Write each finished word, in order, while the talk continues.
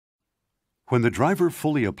When the driver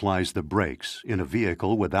fully applies the brakes in a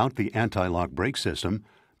vehicle without the anti-lock brake system,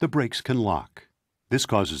 the brakes can lock. This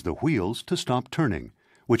causes the wheels to stop turning,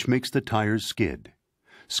 which makes the tires skid.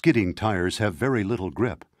 Skidding tires have very little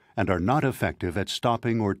grip and are not effective at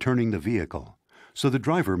stopping or turning the vehicle, so the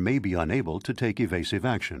driver may be unable to take evasive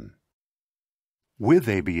action. With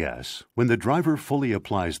ABS, when the driver fully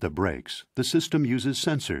applies the brakes, the system uses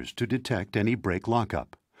sensors to detect any brake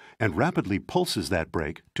lockup and rapidly pulses that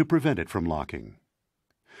brake to prevent it from locking.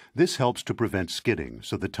 This helps to prevent skidding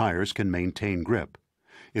so the tires can maintain grip.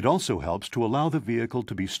 It also helps to allow the vehicle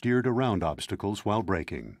to be steered around obstacles while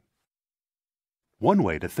braking. One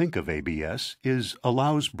way to think of ABS is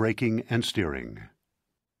allows braking and steering.